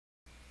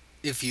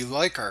If you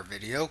like our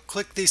video,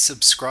 click the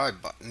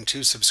subscribe button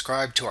to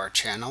subscribe to our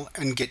channel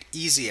and get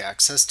easy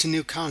access to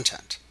new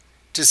content.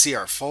 To see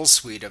our full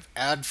suite of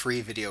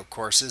ad-free video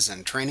courses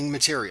and training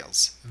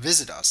materials,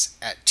 visit us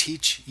at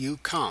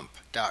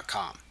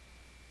teachucomp.com.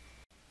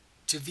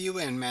 To view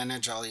and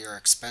manage all your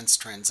expense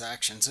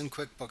transactions in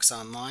QuickBooks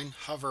Online,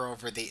 hover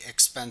over the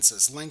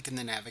Expenses link in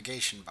the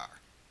navigation bar.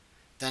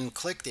 Then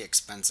click the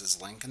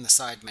Expenses link in the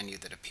side menu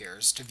that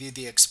appears to view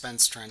the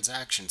Expense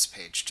Transactions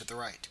page to the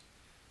right.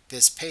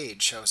 This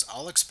page shows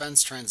all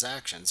expense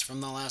transactions from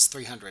the last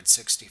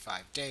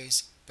 365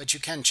 days, but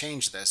you can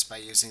change this by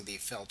using the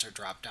Filter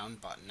drop-down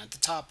button at the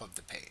top of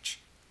the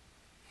page.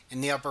 In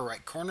the upper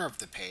right corner of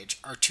the page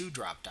are two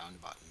drop-down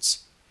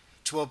buttons.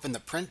 To open the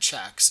Print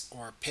Checks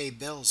or Pay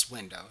Bills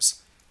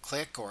windows,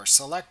 click or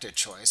select a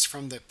choice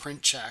from the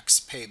Print Checks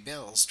Pay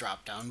Bills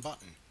drop-down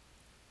button.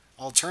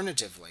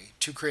 Alternatively,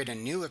 to create a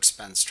new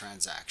expense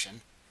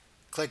transaction,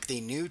 click the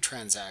New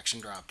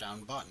Transaction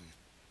drop-down button.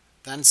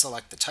 Then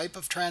select the type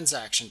of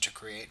transaction to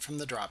create from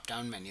the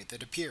drop-down menu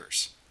that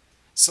appears.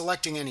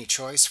 Selecting any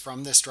choice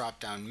from this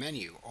drop-down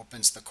menu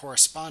opens the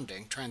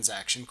corresponding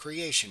transaction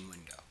creation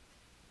window.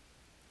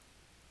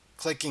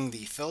 Clicking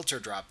the Filter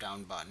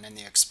drop-down button in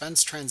the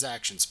Expense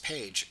Transactions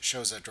page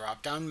shows a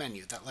drop-down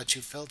menu that lets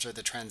you filter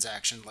the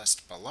transaction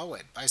list below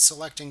it by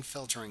selecting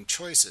filtering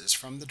choices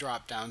from the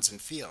drop-downs and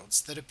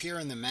fields that appear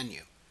in the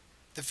menu.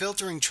 The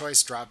filtering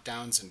choice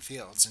drop-downs and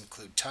fields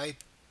include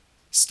type,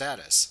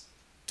 status,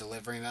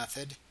 delivery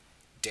method,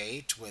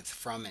 date with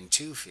from and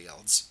to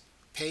fields,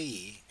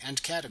 payee,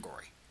 and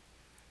category.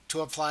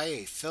 To apply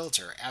a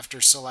filter after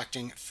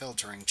selecting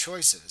filtering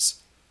choices,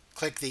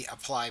 click the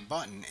Apply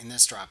button in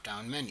this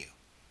drop-down menu.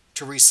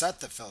 To reset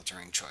the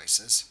filtering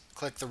choices,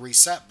 click the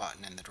Reset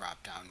button in the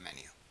drop-down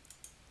menu.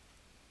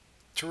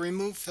 To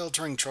remove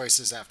filtering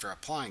choices after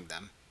applying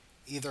them,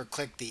 either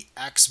click the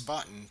X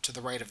button to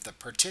the right of the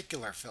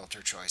particular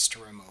filter choice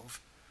to remove,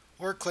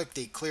 or click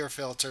the Clear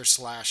Filter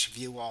 /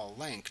 View All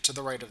link to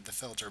the right of the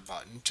Filter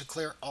button to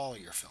clear all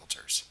your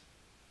filters.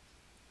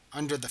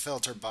 Under the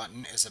Filter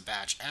button is a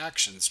Batch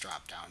Actions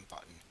drop-down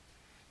button.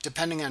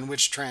 Depending on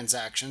which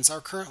transactions are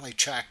currently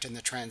checked in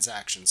the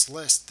transactions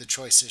list, the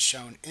choices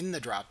shown in the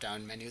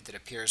drop-down menu that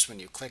appears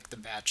when you click the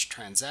Batch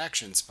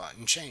Transactions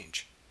button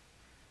change.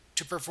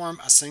 To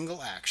perform a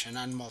single action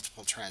on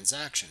multiple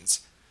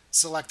transactions,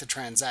 select the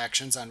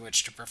transactions on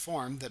which to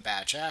perform the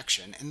batch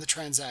action in the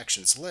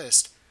transactions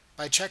list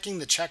by checking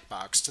the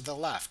checkbox to the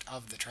left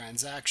of the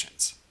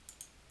transactions.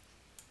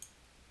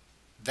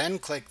 Then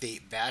click the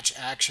Batch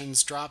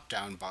Actions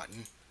drop-down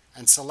button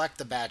and select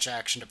the batch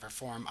action to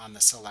perform on the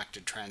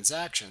selected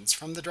transactions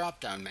from the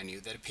drop-down menu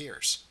that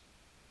appears.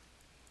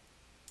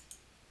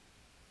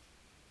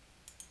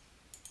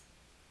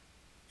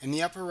 In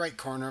the upper right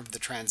corner of the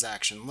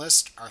transaction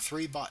list are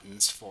three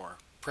buttons for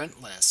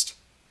Print List,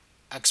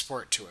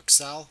 Export to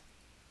Excel,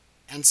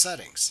 and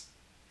Settings.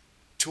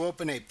 To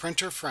open a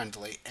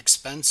printer-friendly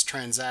expense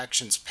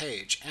transactions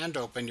page and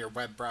open your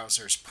web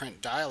browser's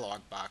print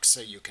dialog box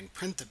so you can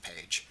print the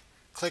page,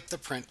 click the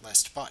Print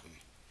List button.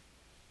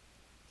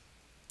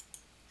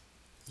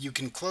 You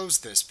can close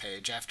this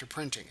page after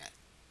printing it.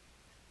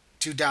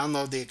 To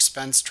download the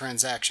expense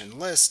transaction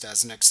list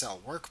as an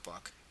Excel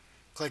workbook,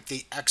 click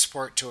the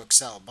Export to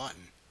Excel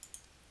button.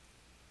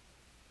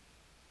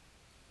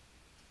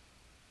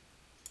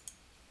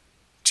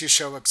 To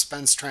show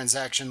expense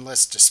transaction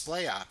list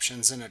display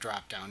options in a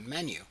drop-down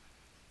menu,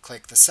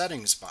 click the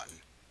Settings button.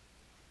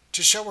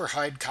 To show or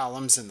hide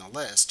columns in the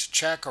list,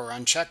 check or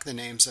uncheck the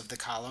names of the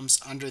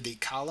columns under the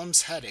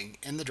Columns heading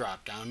in the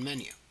drop-down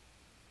menu.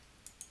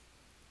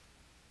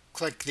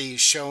 Click the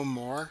Show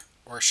More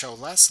or Show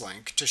Less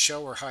link to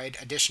show or hide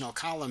additional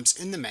columns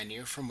in the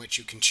menu from which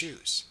you can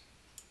choose.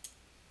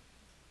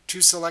 To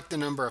select the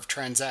number of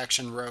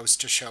transaction rows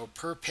to show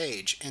per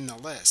page in the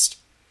list,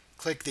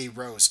 click the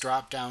Rows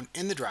drop-down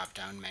in the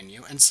drop-down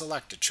menu and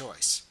select a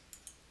choice.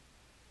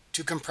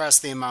 To compress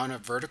the amount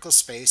of vertical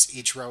space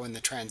each row in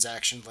the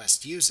transaction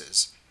list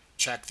uses,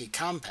 check the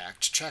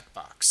Compact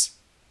checkbox.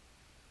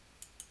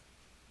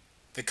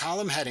 The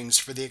column headings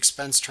for the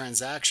expense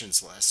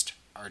transactions list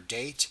are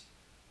Date,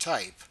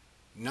 Type,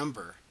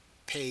 Number,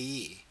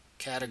 Payee,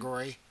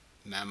 Category,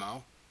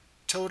 Memo,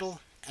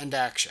 Total, and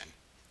Action.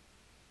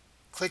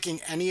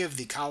 Clicking any of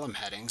the column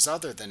headings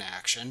other than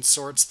Action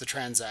sorts the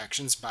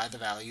transactions by the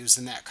values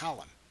in that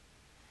column.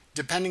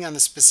 Depending on the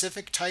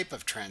specific type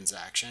of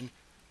transaction,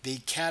 the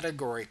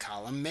Category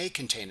column may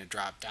contain a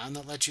drop-down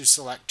that lets you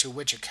select to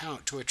which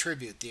account to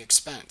attribute the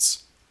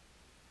expense.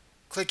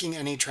 Clicking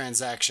any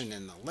transaction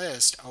in the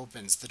list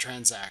opens the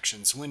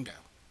Transactions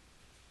window.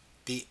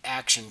 The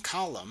Action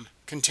column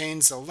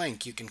contains a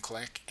link you can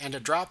click and a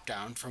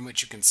drop-down from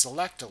which you can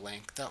select a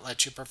link that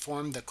lets you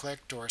perform the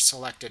clicked or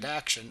selected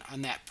action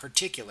on that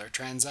particular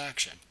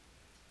transaction.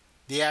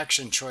 The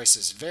action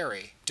choices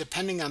vary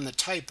depending on the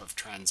type of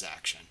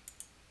transaction.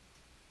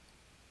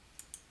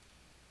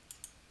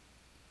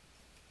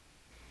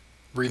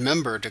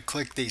 Remember to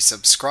click the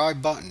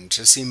subscribe button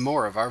to see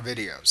more of our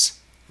videos.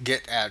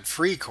 Get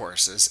ad-free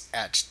courses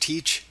at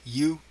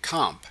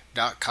teachucomp.com.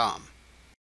 Workbook.com.